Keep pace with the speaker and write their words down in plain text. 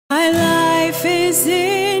is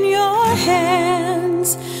in your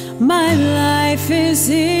hands. My life is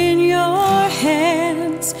in your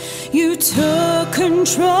hands. You took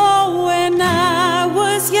control when I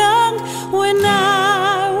was young, when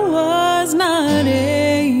I was not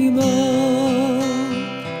able.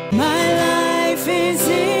 My life is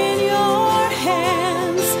in your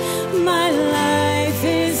hands. My life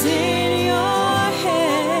is in your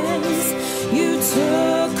hands. You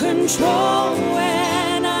took control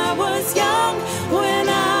when I was young, when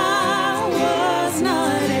I was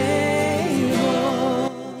not able.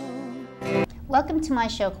 Welcome to my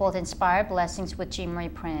show called Inspired Blessings with Jean Marie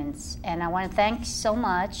Prince. And I want to thank so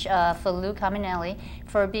much for Lou Comunale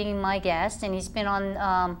for being my guest. And he's been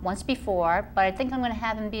on once before, but I think I'm going to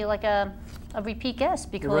have him be like a repeat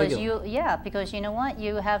guest because because you know what?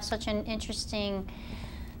 You have such an interesting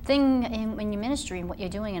thing in your ministry and what you're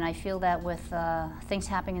doing, and I feel that with things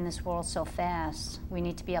happening in this world so fast, we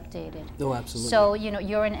need to be updated. Oh, absolutely. So, you know,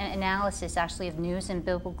 you're an analysis actually of news and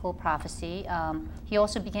biblical prophecy. He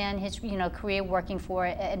also began his, career working for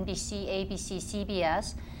NBC, ABC,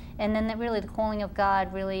 CBS, and then really the calling of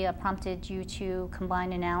God really prompted you to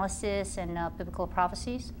combine analysis and biblical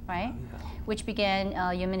prophecies, right? Yeah. Which began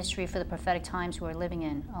your ministry for the prophetic times we're living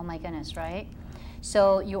in. Oh my goodness, right?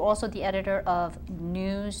 So you're also the editor of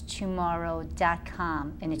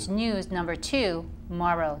newstomorrow.com, and it's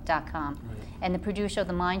news2morrow.com, right. And the producer of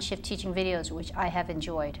the Mind Shift teaching videos, which I have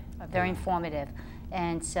enjoyed, very informative.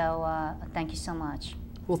 And so thank you so much.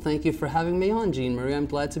 Well, thank you for having me on, Jean Marie. I'm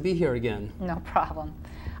glad to be here again. No problem.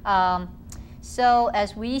 So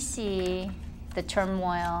as we see the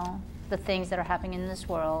turmoil, the things that are happening in this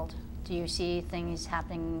world, do you see things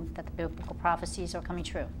happening that the biblical prophecies are coming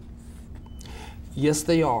true? Yes,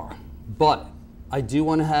 they are, but I do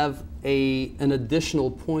want to have an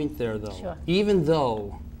additional point there, though. Sure. Even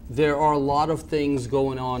though there are a lot of things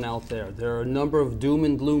going on out there, there are a number of doom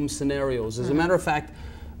and gloom scenarios. As a matter of fact,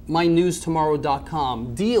 my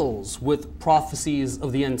newstomorrow.com deals with prophecies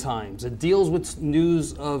of the end times. It deals with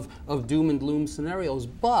news of doom and gloom scenarios,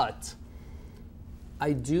 but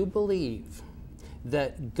I do believe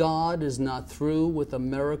that God is not through with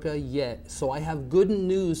America yet. So I have good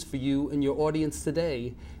news for you and your audience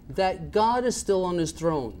today, that God is still on his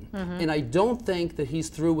throne. And I don't think that he's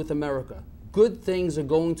through with America. Good things are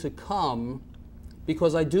going to come,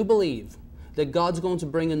 because I do believe that God's going to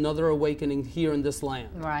bring another awakening here in this land.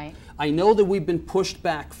 Right. I know that we've been pushed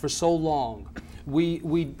back for so long.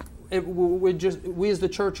 We as the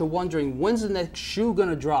church are wondering, when's the next shoe going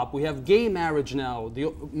to drop? We have gay marriage now.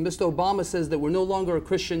 Mr. Obama says that we're no longer a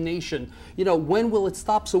Christian nation. You know, when will it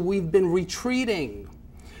stop? So we've been retreating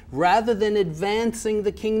rather than advancing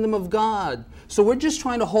the kingdom of God. So we're just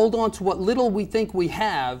trying to hold on to what little we think we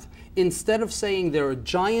have, instead of saying there are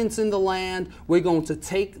giants in the land, we're going to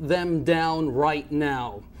take them down right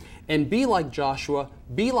now. And be like Joshua,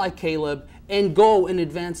 be like Caleb, and go and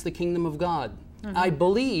advance the kingdom of God. I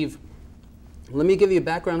believe, let me give you a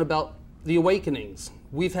background about the awakenings.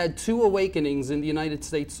 We've had 2 awakenings in the United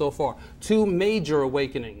States so far, 2 major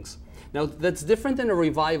awakenings. Now, that's different than a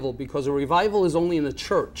revival, because a revival is only in the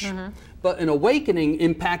church, but an awakening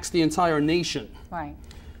impacts the entire nation. Right.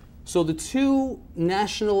 So the 2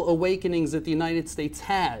 national awakenings that the United States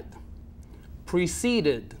had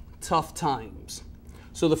preceded tough times.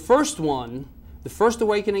 So the first one, the first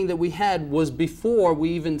awakening that we had, was before we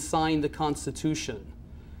even signed the Constitution.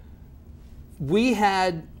 We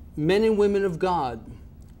had men and women of God,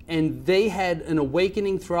 and they had an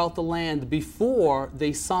awakening throughout the land before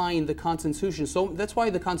they signed the Constitution. So that's why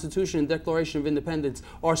the Constitution and Declaration of Independence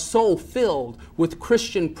are so filled with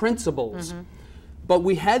Christian principles. But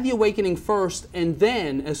we had the awakening first, and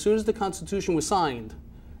then, as soon as the Constitution was signed,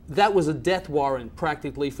 that was a death warrant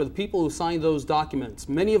practically for the people who signed those documents.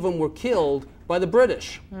 Many of them were killed by the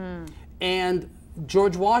British. And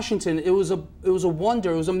George Washington, it was a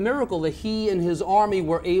wonder, it was a miracle that he and his army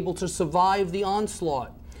were able to survive the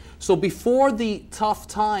onslaught. So before the tough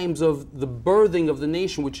times of the birthing of the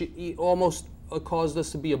nation, which almost caused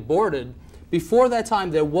us to be aborted, before that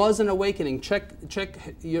time there was an awakening. Check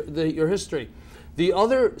your history. The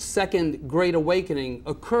other second great awakening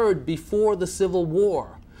occurred before the Civil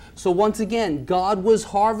War. So once again, God was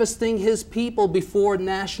harvesting his people before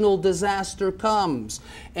national disaster comes.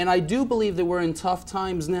 And I do believe that we're in tough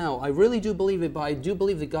times now. I really do believe it, but I do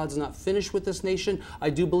believe that God's not finished with this nation. I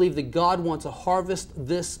do believe that God wants to harvest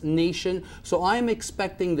this nation. So I'm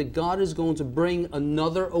expecting that God is going to bring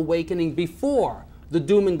another awakening before the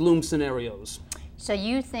doom and gloom scenarios. So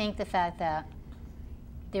you think the fact that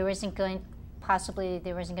there isn't going to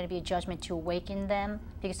be a judgment to awaken them,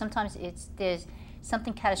 because sometimes there's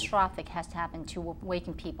something catastrophic has to happen to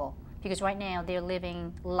awaken people. because right now they're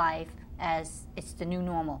living life as it's the new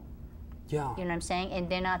normal. Yeah. You know what I'm saying? And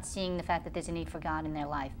they're not seeing the fact that there's a need for God in their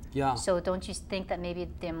life. Yeah. So don't you think that maybe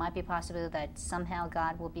there might be a possibility that somehow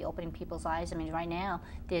God will be opening people's eyes? I mean, right now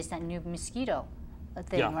there's that new mosquito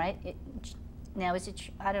thing, Yeah. right? Now, is it?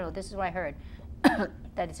 I don't know. This is what I heard.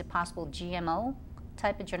 That it's a possible GMO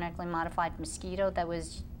type of genetically modified mosquito that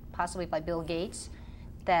was possibly by Bill Gates.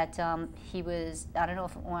 That he was. I don't know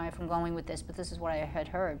where I'm going with this, but this is what I had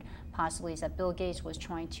heard. Possibly is that Bill Gates was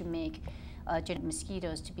trying to make genetic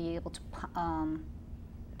mosquitoes to be able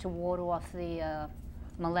to ward off the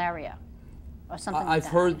malaria or something like I've that.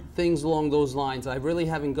 heard things along those lines. I really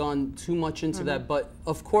haven't gone too much into that, but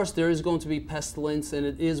of course there is going to be pestilence, and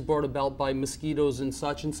it is brought about by mosquitoes and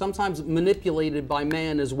such, and sometimes manipulated by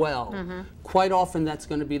man as well. Quite often that's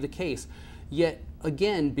going to be the case. Yet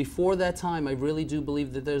again, before that time, I really do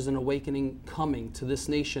believe that there's an awakening coming to this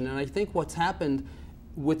nation, and I think what's happened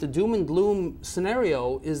with the doom and gloom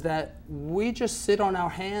scenario is that we just sit on our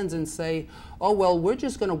hands and say, oh, well, we're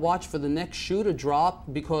just going to watch for the next shoe to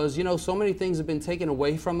drop because, you know, so many things have been taken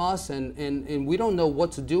away from us and we don't know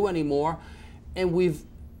what to do anymore. And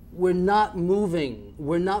we're not moving.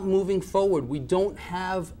 We're not moving forward. We don't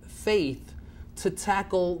have faith to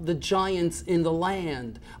tackle the giants in the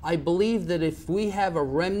land. I believe that if we have a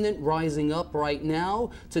remnant rising up right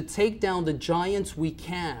now to take down the giants, we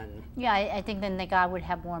can. Yeah, I think then that God would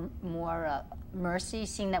have more mercy,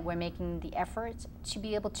 seeing that we're making the effort to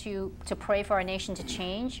be able to pray for our nation to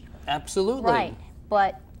change. Absolutely. Right.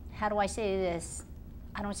 But how do I say this?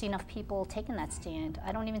 I don't see enough people taking that stand.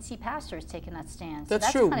 I don't even see pastors taking that stand. So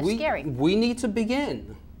That's true. Kind of scary. We need to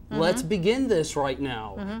begin. Let's begin this right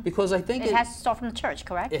now, because I think it has to start from the church,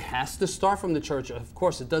 correct? It has to start from the church. Of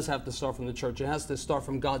course, it does have to start from the church. It has to start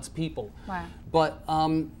from God's people. Right. But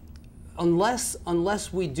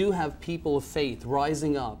unless we do have people of faith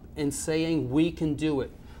rising up and saying we can do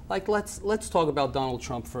it, like let's talk about Donald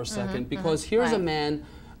Trump for a second, because here's a man.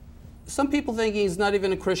 Some people think he's not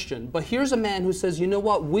even a Christian, but here's a man who says, you know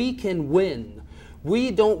what, we can win.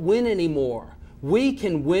 We don't win anymore. We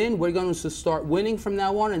can win. We're going to start winning from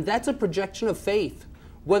now on, and that's a projection of faith.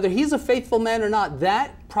 Whether he's a faithful man or not,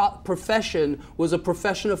 that profession was a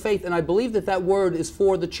profession of faith, and I believe that that word is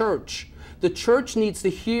for the church. The church needs to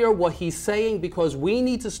hear what he's saying, because we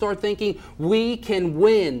need to start thinking we can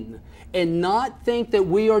win and not think that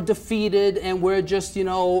we are defeated and we're just, you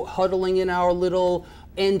know, huddling in our little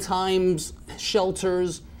end times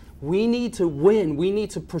shelters. We need to win. We need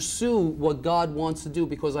to pursue what God wants to do,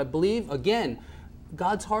 because I believe, again,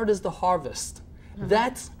 God's heart is the harvest.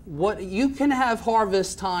 That's what you can have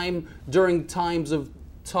harvest time during times of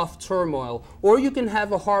tough turmoil, or you can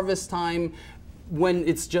have a harvest time when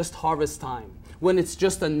it's just harvest time, when it's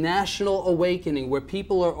just a national awakening, where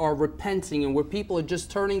people are repenting and where people are just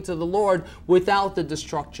turning to the Lord without the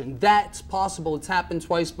destruction. That's possible. It's happened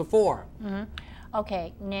twice before.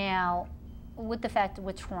 Okay, now, with the fact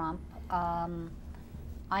with Trump,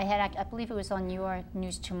 I believe it was on your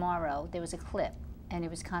News Tomorrow, there was a clip, and it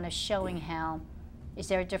was kind of showing how, is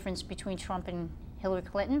there a difference between Trump and Hillary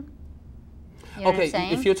Clinton? You know what I'm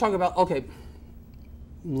saying? If you're talking about, okay,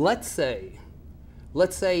 let's say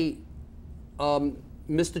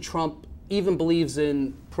Mr. Trump even believes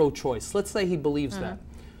in pro-choice. Let's say he believes that.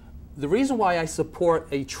 The reason why I support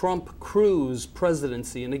a Trump-Cruz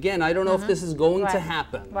presidency, and again, I don't know if this is going to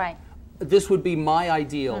happen. Right. This would be my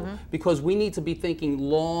ideal, because we need to be thinking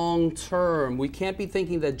long-term. We can't be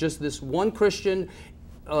thinking that just this one Christian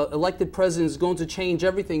elected president is going to change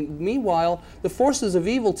everything. Meanwhile, the forces of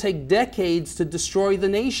evil take decades to destroy the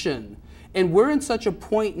nation. And we're in such a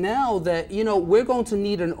point now that, you know, we're going to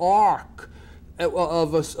need an arc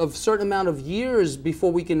of a certain amount of years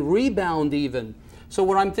before we can rebound even. So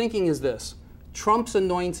what I'm thinking is this. Trump's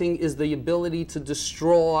anointing is the ability to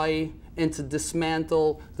destroy and to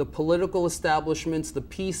dismantle the political establishments, the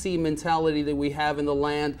PC mentality that we have in the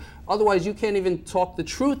land. Otherwise, you can't even talk the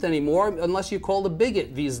truth anymore unless you're called a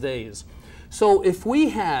bigot these days. So if we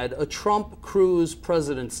had a Trump-Cruz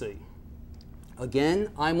presidency, again,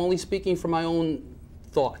 I'm only speaking from my own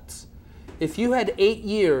thoughts. If you had 8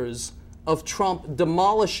 years of Trump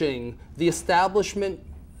demolishing the establishment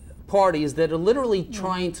parties that are literally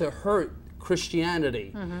trying to hurt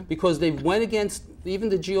Christianity, because they went against even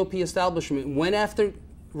the GOP establishment, went after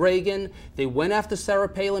Reagan, they went after Sarah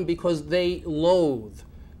Palin because they loathe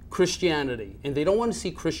Christianity and they don't want to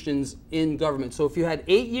see Christians in government. So if you had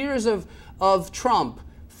 8 years of Trump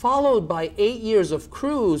followed by 8 years of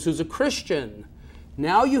Cruz, who's a Christian,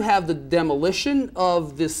 now you have the demolition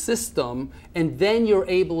of this system, and then you're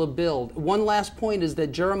able to build. One last point is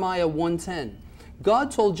that Jeremiah 1:10.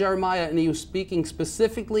 God told Jeremiah, and he was speaking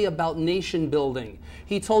specifically about nation building.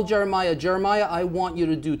 He told Jeremiah, Jeremiah, I want you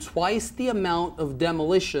to do twice the amount of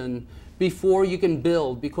demolition before you can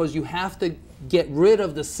build, because you have to get rid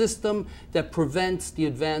of the system that prevents the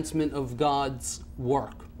advancement of God's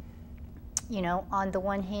work. You know, on the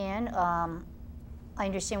one hand, I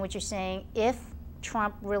understand what you're saying. If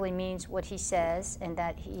Trump really means what he says and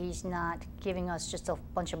that he's not giving us just a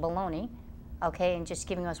bunch of baloney, okay, and just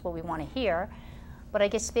giving us what we want to hear. But I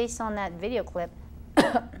guess based on that video clip,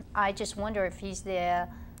 I just wonder if he's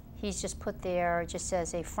just put there just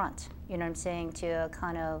as a front, you know what I'm saying, to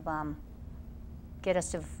kind of get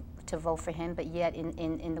us to vote for him, but yet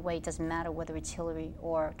in the way it doesn't matter whether it's Hillary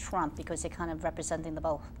or Trump, because they're kind of representing the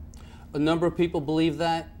both. A number of people believe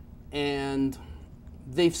that, and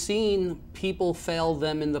they've seen people fail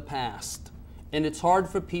them in the past. And it's hard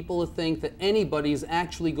for people to think that anybody's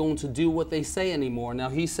actually going to do what they say anymore. Now,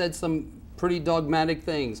 he said some pretty dogmatic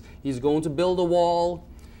things. He's going to build a wall.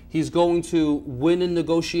 He's going to win in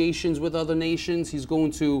negotiations with other nations. He's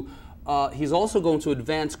also going to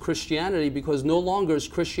advance Christianity, because no longer is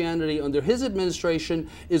Christianity under his administration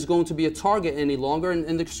is going to be a target any longer.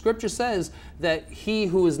 And the scripture says that he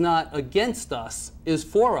who is not against us is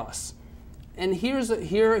for us. And he's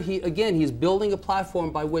building a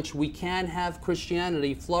platform by which we can have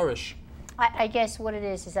Christianity flourish. I guess what it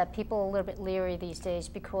is that people are a little bit leery these days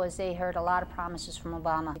because they heard a lot of promises from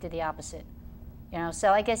Obama. He did the opposite. You know,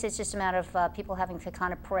 so I guess it's just a matter of people having to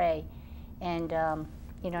kind of pray and,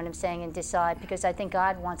 you know what I'm saying, and decide, because I think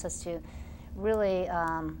God wants us to really,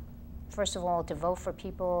 first of all, to vote for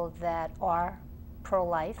people that are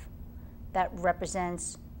pro-life, that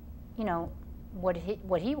represents, you know, what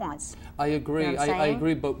he wants. I agree. You know what I'm I saying?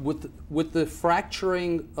 agree. But with the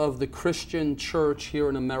fracturing of the Christian church here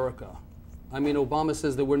in America, I mean, Obama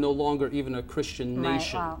says that we're no longer even a Christian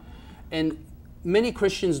nation, Wow. and many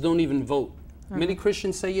Christians don't even vote. Many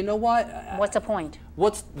Christians say, you know what? What's the point?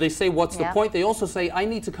 They say, what's the Yeah. point? They also say, I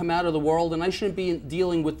need to come out of the world, and I shouldn't be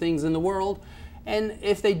dealing with things in the world. And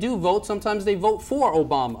if they do vote, sometimes they vote for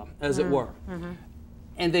Obama, as it were,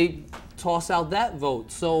 and they toss out that vote.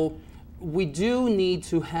 So we do need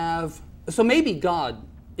to have. So maybe God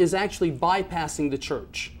is actually bypassing the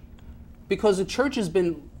church, because the church has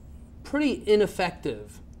been pretty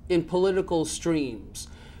ineffective in political streams.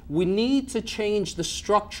 We need to change the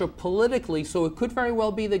structure politically, so it could very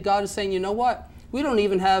well be that God is saying, you know what? We don't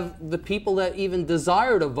even have the people that even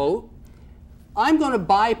desire to vote. I'm going to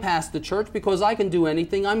bypass the church because I can do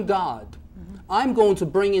anything. I'm God. I'm going to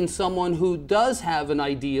bring in someone who does have an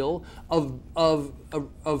ideal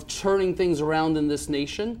of turning things around in this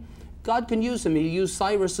nation. God can use him. He used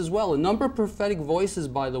Cyrus as well. A number of prophetic voices,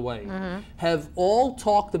 by the way, have all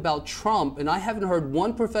talked about Trump, and I haven't heard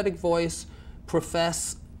one prophetic voice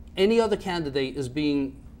profess any other candidate as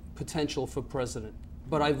being potential for president.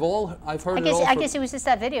 But I've heard it all. I guess it was just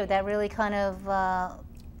that video that really kind of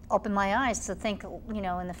opened my eyes to think, you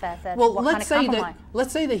know, in the fact that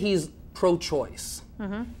let's say that he's pro-choice.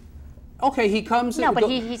 Okay, he comes. No, but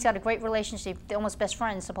he's got a great relationship, they're almost best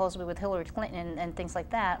friends supposedly with Hillary Clinton and things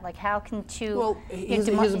like that. Like, how can two? Well, he's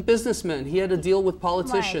a businessman. He had to deal with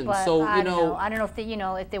politicians, right, but so I you don't know. I don't know if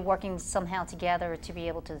if they're working somehow together to be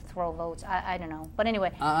able to throw votes. I don't know. But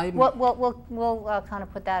anyway, we'll kind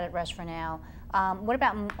of put that at rest for now. What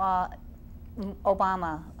about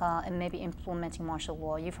Obama and maybe implementing martial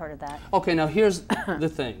law? You've heard of that. Okay, now here's the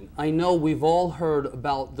thing. I know we've all heard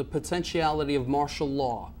about the potentiality of martial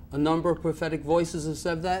law. A number of prophetic voices have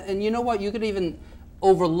said that, and you know what? You could even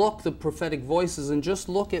overlook the prophetic voices and just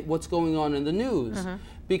look at what's going on in the news,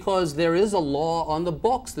 because there is a law on the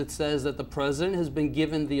books that says that the president has been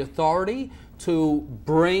given the authority to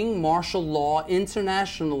bring martial law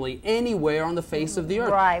internationally anywhere on the face of the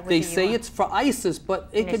earth. Right, they say it's for ISIS, but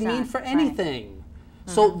it could mean for right. anything.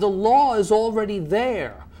 So the law is already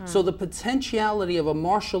there. So the potentiality of a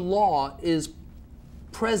martial law is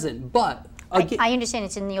present, but I understand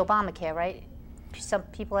it's in the Obamacare, right? Some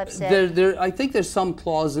people have said. I think there's some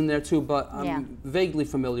clause in there too, but I'm vaguely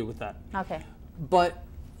familiar with that. Okay. But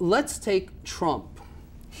let's take Trump.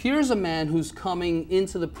 Here's a man who's coming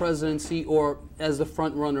into the presidency or as the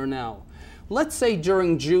front runner now. Let's say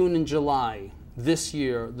during June and July this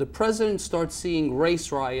year, the president starts seeing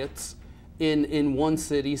race riots in one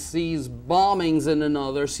city, sees bombings in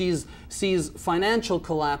another, sees financial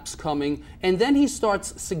collapse coming, and then he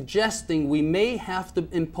starts suggesting we may have to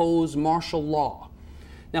impose martial law.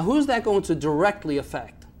 Now, who's that going to directly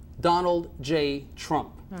affect? Donald J. Trump.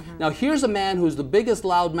 Now, here's a man who's the biggest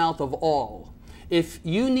loudmouth of all. If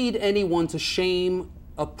you need anyone to shame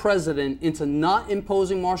a president into not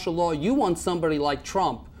imposing martial law, you want somebody like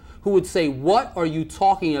Trump, who would say, what are you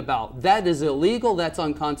talking about? That is illegal, that's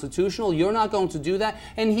unconstitutional, you're not going to do that.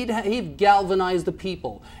 And he'd galvanize the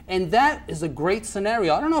people. And that is a great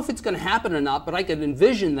scenario. I don't know if it's going to happen or not, but I could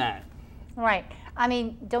envision that. Right. I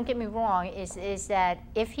mean, don't get me wrong, is that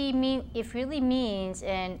if really means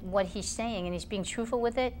and what he's saying and he's being truthful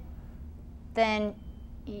with it, then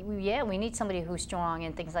yeah, we need somebody who's strong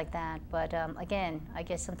and things like that. But again, I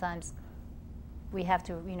guess sometimes we have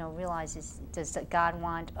to, realize does God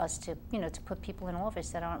want us to, to put people in office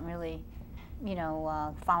that aren't really,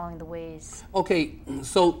 following the ways? Okay,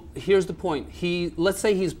 so here's the point. Let's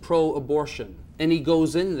say he's pro-abortion and he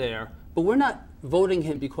goes in there, but we're not voting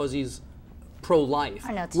him because he's pro-life.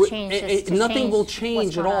 I know, to change nothing will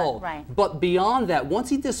change at all. Right. But beyond that, once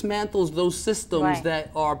he dismantles those systems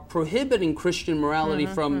that are prohibiting Christian morality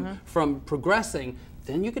from progressing,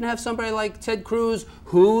 then you can have somebody like Ted Cruz,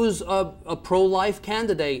 who's a pro-life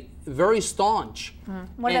candidate, very staunch.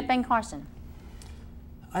 What about Ben Carson?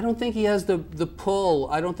 I don't think he has the pull.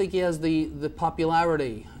 I don't think he has the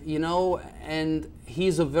popularity, and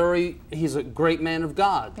he's a great man of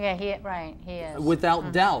God. Yeah, he is.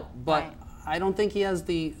 Without doubt. But right. I don't think he has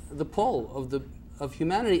the pull of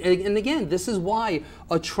humanity. And again, this is why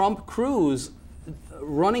a Trump Cruz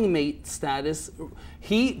running mate status,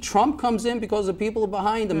 Trump comes in because the people are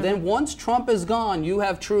behind him. Then once Trump is gone, you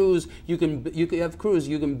have Cruz, you can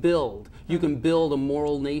build. You can build a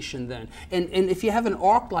moral nation then. And if you have an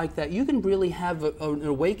arc like that, you can really have an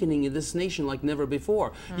awakening in this nation like never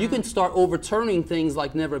before. You can start overturning things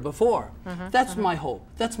like never before. That's my hope.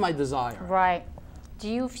 That's my desire. Right. Do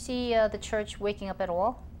you see the church waking up at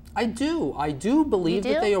all? I do. I do believe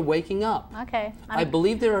that they are waking up. Okay. I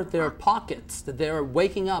believe there are pockets that they are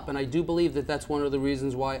waking up, and I do believe that that's one of the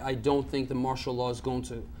reasons why I don't think the martial law is going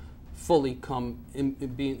to fully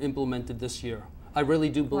be implemented this year. I really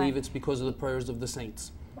do believe it's because of the prayers of the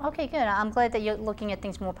saints. Okay, good. I'm glad that you're looking at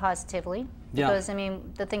things more positively. Because, I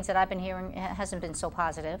mean, the things that I've been hearing hasn't been so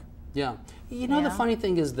positive. Yeah. The funny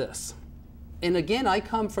thing is this. And again, I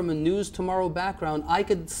come from a News Tomorrow background. I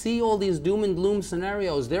could see all these doom and gloom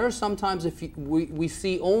scenarios. There are sometimes if we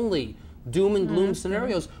see only doom and gloom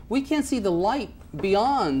scenarios, we can't see the light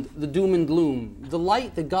beyond the doom and gloom, the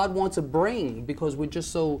light that God wants to bring because we're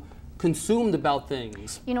just so consumed about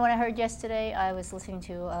things. You know what I heard yesterday? I was listening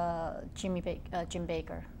to Jim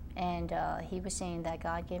Baker, and he was saying that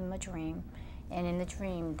God gave him a dream, and in the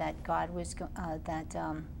dream that God was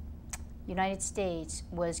United States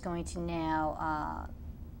was going to now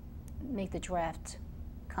make the draft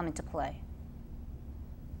come into play.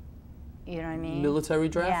 You know what I mean? Military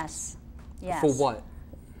draft? Yes. Yes. For what?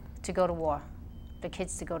 To go to war. The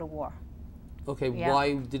kids to go to war. Okay,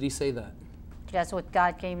 why did he say that? That's what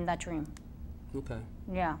God gave him that dream. Okay.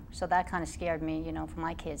 Yeah, so that kind of scared me, for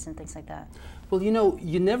my kids and things like that. Well,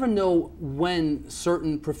 you never know when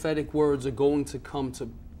certain prophetic words are going to come to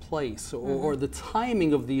place or the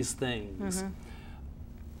timing of these things.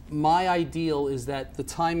 My ideal is that the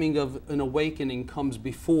timing of an awakening comes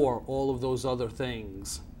before all of those other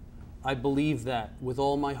things. I believe that with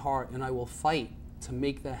all my heart, and I will fight to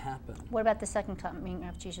make that happen. What about the second coming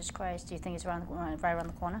of Jesus Christ? Do you think it's right around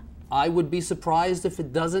the corner? I would be surprised if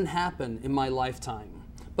it doesn't happen in my lifetime.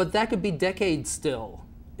 But that could be decades still.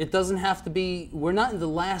 It doesn't have to be, we're not in the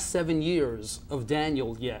last 7 years of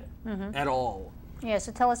Daniel yet at all. Yeah,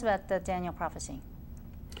 so tell us about the Daniel prophecy.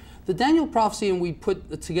 The Daniel prophecy, and we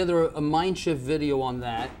put together a Mindshift video on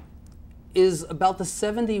that, is about the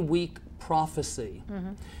 70-week prophecy.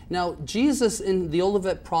 Now, Jesus in the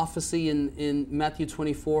Olivet prophecy in Matthew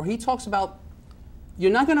 24, he talks about,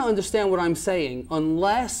 you're not going to understand what I'm saying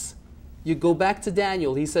unless you go back to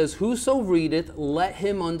Daniel. He says, whoso readeth, let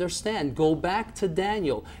him understand. Go back to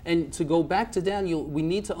Daniel. And to go back to Daniel, we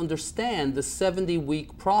need to understand the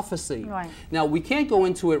 70-week prophecy. Right. Now, we can't go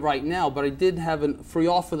into it right now, but I did have a free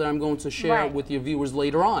offer that I'm going to share with your viewers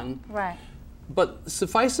later on. Right. But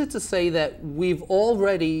suffice it to say that we've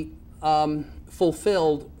already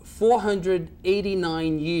fulfilled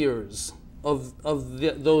 489 years of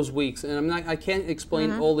those weeks, and I can't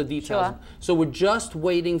explain all the details. Sure. So we're just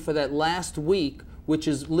waiting for that last week, which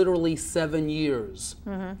is literally 7 years.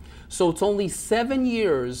 So it's only 7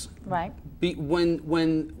 years. Right. When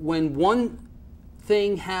one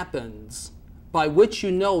thing happens, by which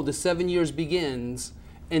the 7 years begins,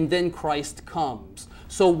 and then Christ comes.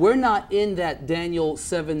 So we're not in that Daniel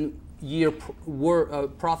 7-year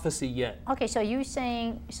prophecy yet. Okay, so you're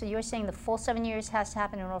saying the full 7 years has to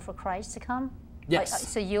happen in order for Christ to come? Yes.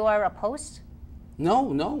 So you are opposed?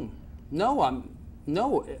 No.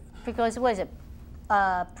 Because what is it?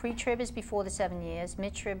 Pre-trib is before the 7 years,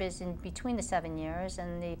 mid-trib is in between the 7 years,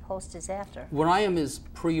 and the post is after. Where I am is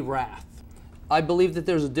pre-wrath. I believe that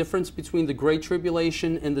there's a difference between the Great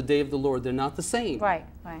Tribulation and the Day of the Lord. They're not the same. Right,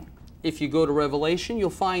 right. If you go to Revelation, you'll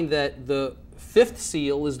find that the 5th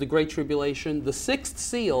seal is the Great Tribulation, the 6th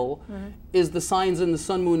seal is the signs in the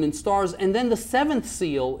sun, moon, and stars, and then the 7th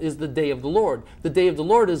seal is the Day of the Lord. The Day of the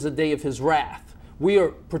Lord is the day of his wrath. We are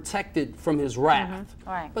protected from his wrath.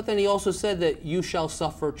 Right. But then he also said that you shall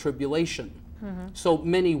suffer tribulation. So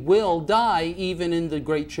many will die even in the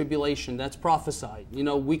Great Tribulation. That's prophesied. You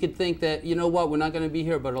know, we could think that, you know what, we're not going to be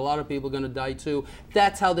here, but a lot of people are going to die too.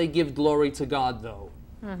 That's how they give glory to God, though.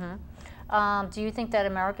 Do you think that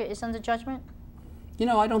America is under judgment? You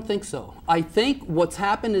know, I don't think so. I think what's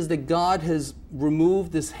happened is that God has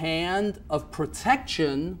removed this hand of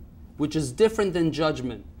protection, which is different than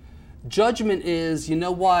judgment. Judgment is, you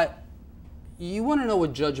know what? You want to know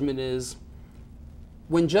what judgment is?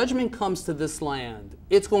 When judgment comes to this land,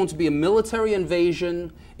 it's going to be a military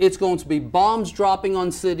invasion, it's going to be bombs dropping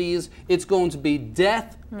on cities, it's going to be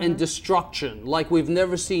death and destruction like we've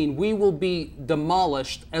never seen. We will be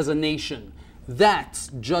demolished as a nation. That's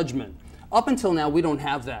judgment. Up until now, we don't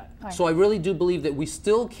have that. Right. So I really do believe that we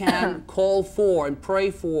still can call for and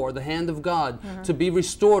pray for the hand of God to be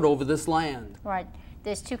restored over this land. Right.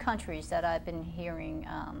 There's 2 countries that I've been hearing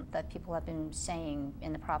that people have been saying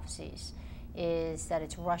in the prophecies, is that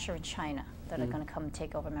it's Russia and China that are going to come and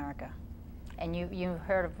take over America. And you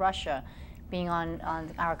heard of Russia being on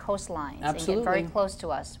our coastlines and get very close to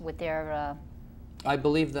us with their... I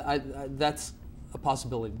believe that that's a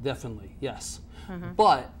possibility, definitely, yes.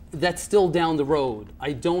 But that's still down the road.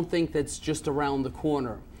 I don't think that's just around the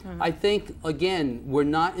corner. I think, again, we're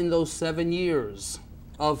not in those 7 years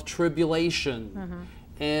of tribulation.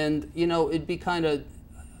 And, you know, it'd be kind of...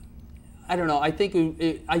 I don't know. I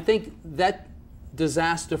think that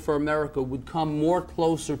disaster for America would come more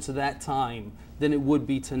closer to that time than it would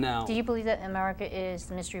be to now. Do you believe that America is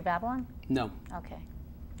the Mystery Babylon? No. Okay.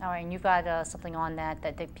 All right, and you've got something on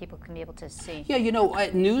that people can be able to see. Yeah, you know,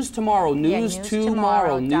 at News Tomorrow, News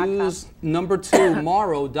Tomorrow, News number 2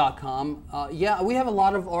 tomorrow.com. Yeah, we have a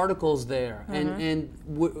lot of articles there, and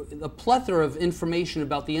a plethora of information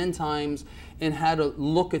about the end times and how to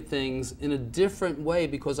look at things in a different way,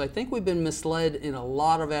 because I think we've been misled in a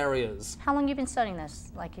lot of areas. How long have you been studying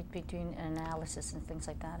this? Like you'd be doing analysis and things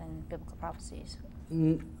like that in biblical prophecies?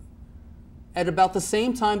 At about the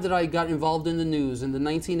same time that I got involved in the news in the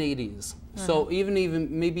 1980s, so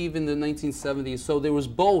maybe even the 1970s. So there was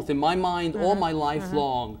both in my mind all my life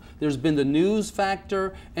long. There's been the news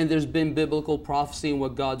factor, and there's been biblical prophecy and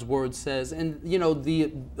what God's word says, and you know,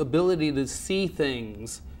 the ability to see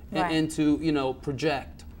things and to, you know,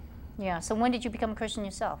 project. Yeah. So when did you become a Christian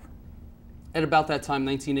yourself? At about that time,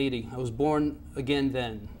 1980. I was born again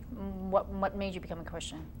then. What made you become a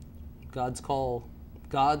Christian? God's call.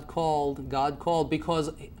 God called,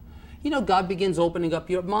 because, you know, God begins opening up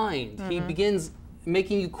your mind. He begins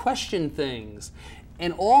making you question things.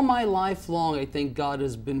 And all my life long, I think God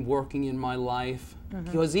has been working in my life.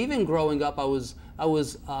 Because even growing up, I was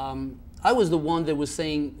the one that was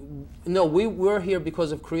saying, no, we're here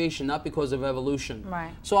because of creation, not because of evolution.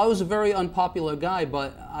 Right. So I was a very unpopular guy,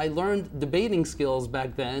 but I learned debating skills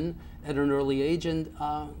back then at an early age, and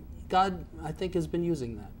God, I think, has been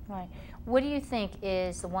using that. Right. What do you think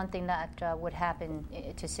is the one thing that would happen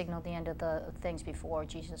to signal the end of the things before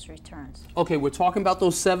Jesus returns? Okay, we're talking about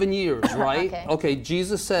those 7 years, right? Okay.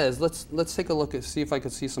 Jesus says, let's take a look and see if I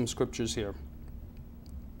could see some scriptures here.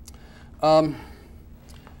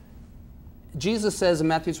 Jesus says in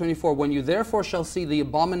Matthew 24, when you therefore shall see the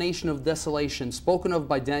abomination of desolation spoken of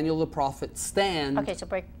by Daniel the prophet stand... Okay,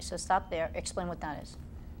 so stop there. Explain what that is.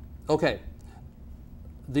 Okay.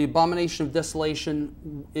 The abomination of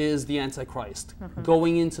desolation is the Antichrist,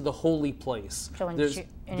 going into the holy place. So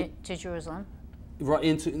to Jerusalem?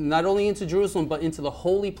 Right, not only into Jerusalem, but into the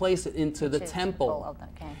holy place, into the temple.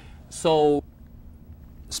 Okay. So,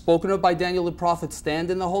 spoken of by Daniel the prophet, stand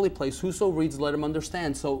in the holy place. Whoso reads, let him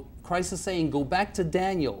understand. So, Christ is saying, go back to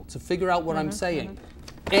Daniel to figure out what I'm saying.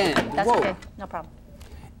 And, that's okay, no problem.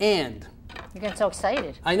 And. You're getting so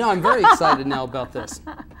excited. I know, I'm very excited now about this.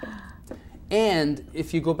 And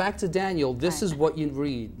if you go back to Daniel, this is what you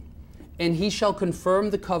read. And he shall confirm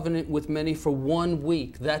the covenant with many for 1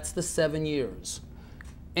 week. That's the 7 years.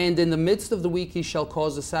 And in the midst of the week he shall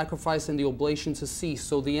cause the sacrifice and the oblation to cease.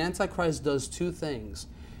 So the Antichrist does 2 things.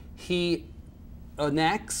 He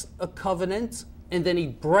enacts a covenant, and then he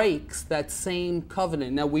breaks that same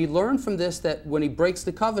covenant. Now we learn from this that when he breaks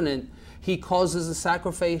the covenant, he causes the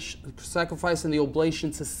sacrifice and the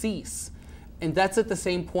oblation to cease. And that's at the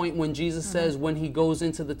same point when Jesus says when he goes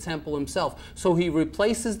into the temple himself. So he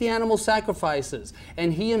replaces the animal sacrifices,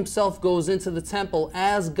 and he himself goes into the temple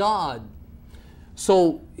as God.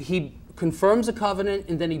 So he confirms a covenant,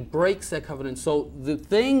 and then he breaks that covenant. So the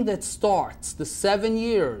thing that starts, the 7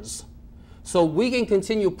 years, so we can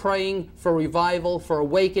continue praying for revival, for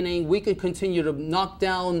awakening. We could continue to knock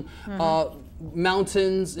down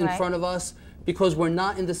mountains in front of us, because we're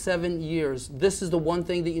not in the 7 years. This is the one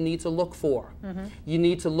thing that you need to look for. You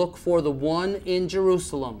need to look for the one in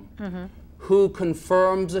Jerusalem who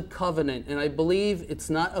confirms a covenant. And I believe it's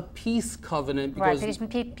not a peace covenant. Because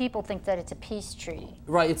people think that it's a peace treaty.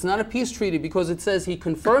 Right, it's not a peace treaty because it says he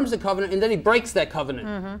confirms the covenant and then he breaks that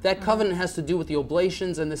covenant. That covenant has to do with the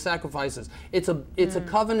oblations and the sacrifices. It's a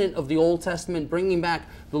covenant of the Old Testament, bringing back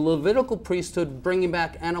the Levitical priesthood, bringing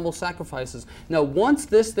back animal sacrifices. Now, once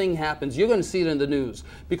this thing happens, you're going to see it in the news,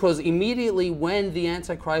 because immediately when the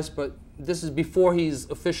Antichrist, but this is before he's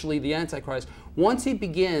officially the Antichrist, once he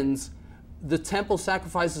begins the temple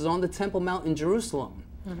sacrifices on the Temple Mount in Jerusalem.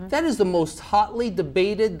 That is the most hotly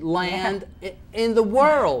debated land in the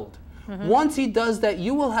world. Once he does that,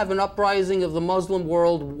 you will have an uprising of the Muslim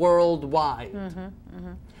world worldwide.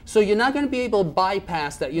 So you're not going to be able to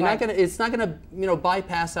bypass that. You're not going to. It's not going to,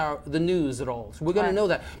 bypass the news at all. So we're going to know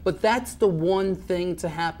that. But that's the one thing to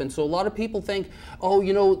happen. So a lot of people think, oh,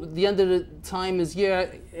 the end of the time is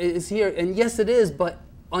here, and yes, it is. But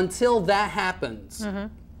until that happens,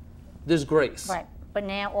 there's grace. Right. But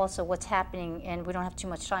now also what's happening, and we don't have too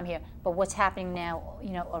much time here, but what's happening now,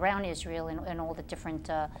 around Israel and all the different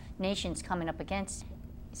nations coming up against,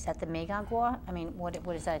 is that the Magog War? I mean, what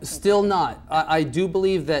is that? Still not. I do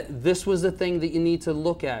believe that this was the thing that you need to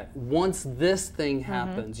look at. Once this thing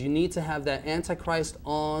happens, you need to have that Antichrist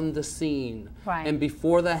on the scene. Right. And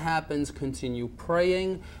before that happens, continue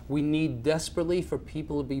praying. We need desperately for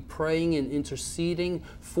people to be praying and interceding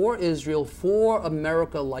for Israel, for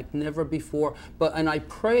America like never before. And I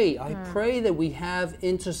pray that we have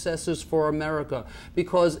intercessors for America,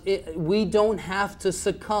 because we don't have to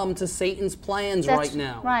succumb to Satan's plans right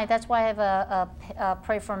now. Right, that's why I have a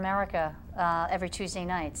Pray for America every Tuesday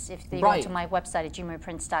nights. If they go to my website at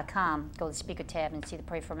jeanmarieprince.com, go to the speaker tab and see the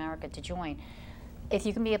Pray for America to join. If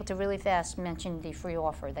you can be able to really fast mention the free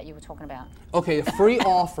offer that you were talking about. Okay, a free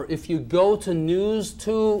offer. If you go to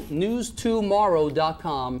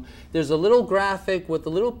news2tomorrow.com, there's a little graphic with a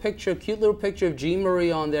little picture, cute little picture of Jean Marie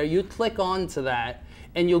on there. You click onto that,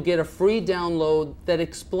 and you'll get a free download that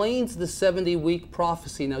explains the 70-week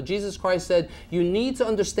prophecy. Now, Jesus Christ said you need to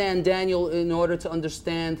understand Daniel in order to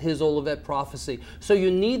understand his Olivet prophecy. So you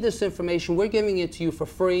need this information. We're giving it to you for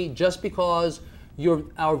free just because you're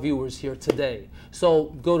our viewers here today.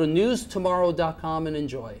 So go to newstomorrow.com and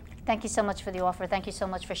enjoy. Thank you so much for the offer. Thank you so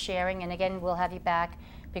much for sharing. And again, we'll have you back,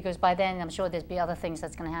 because by then I'm sure there'll be other things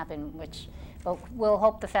that's going to happen, but we'll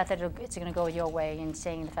hope the fact that it's going to go your way, and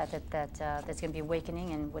saying the fact that there's going to be awakening,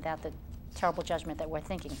 and without the terrible judgment that we're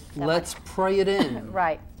thinking. Let's pray it in.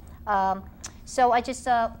 Right. So I just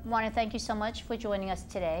want to thank you so much for joining us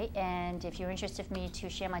today. And if you're interested for me to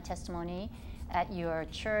share my testimony at your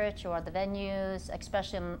church or the venues,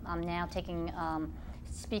 especially I'm now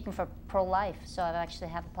speaking for pro-life, so I actually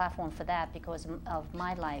have a platform for that because of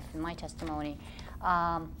my life and my testimony.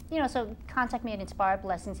 So contact me at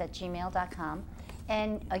inspiredblessings@gmail.com.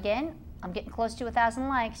 And again, I'm getting close to 1,000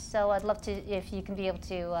 likes, so I'd love to, if you can be able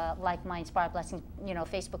to like my Inspired Blessings,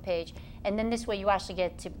 Facebook page, and then this way you actually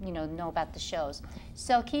get to, know about the shows.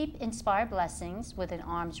 So keep Inspired Blessings within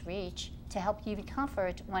arm's reach to help you be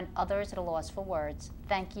comfort when others are at a loss for words.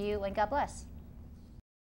 Thank you, and God bless.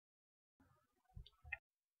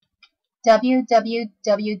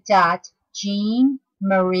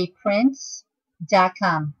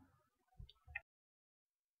 www.jeanmarieprince.com.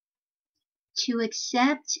 To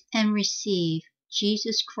accept and receive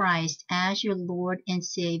Jesus Christ as your Lord and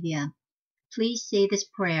Savior, please say this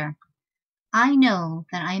prayer. I know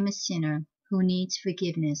that I am a sinner who needs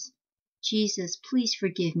forgiveness. Jesus, please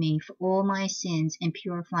forgive me for all my sins and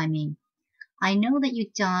purify me. I know that you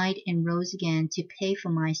died and rose again to pay for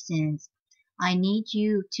my sins. I need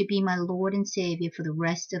you to be my Lord and Savior for the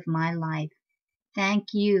rest of my life.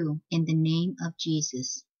 Thank you in the name of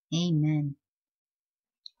Jesus. Amen.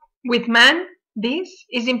 With man, this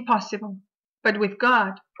is impossible, but with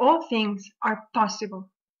God, all things are possible.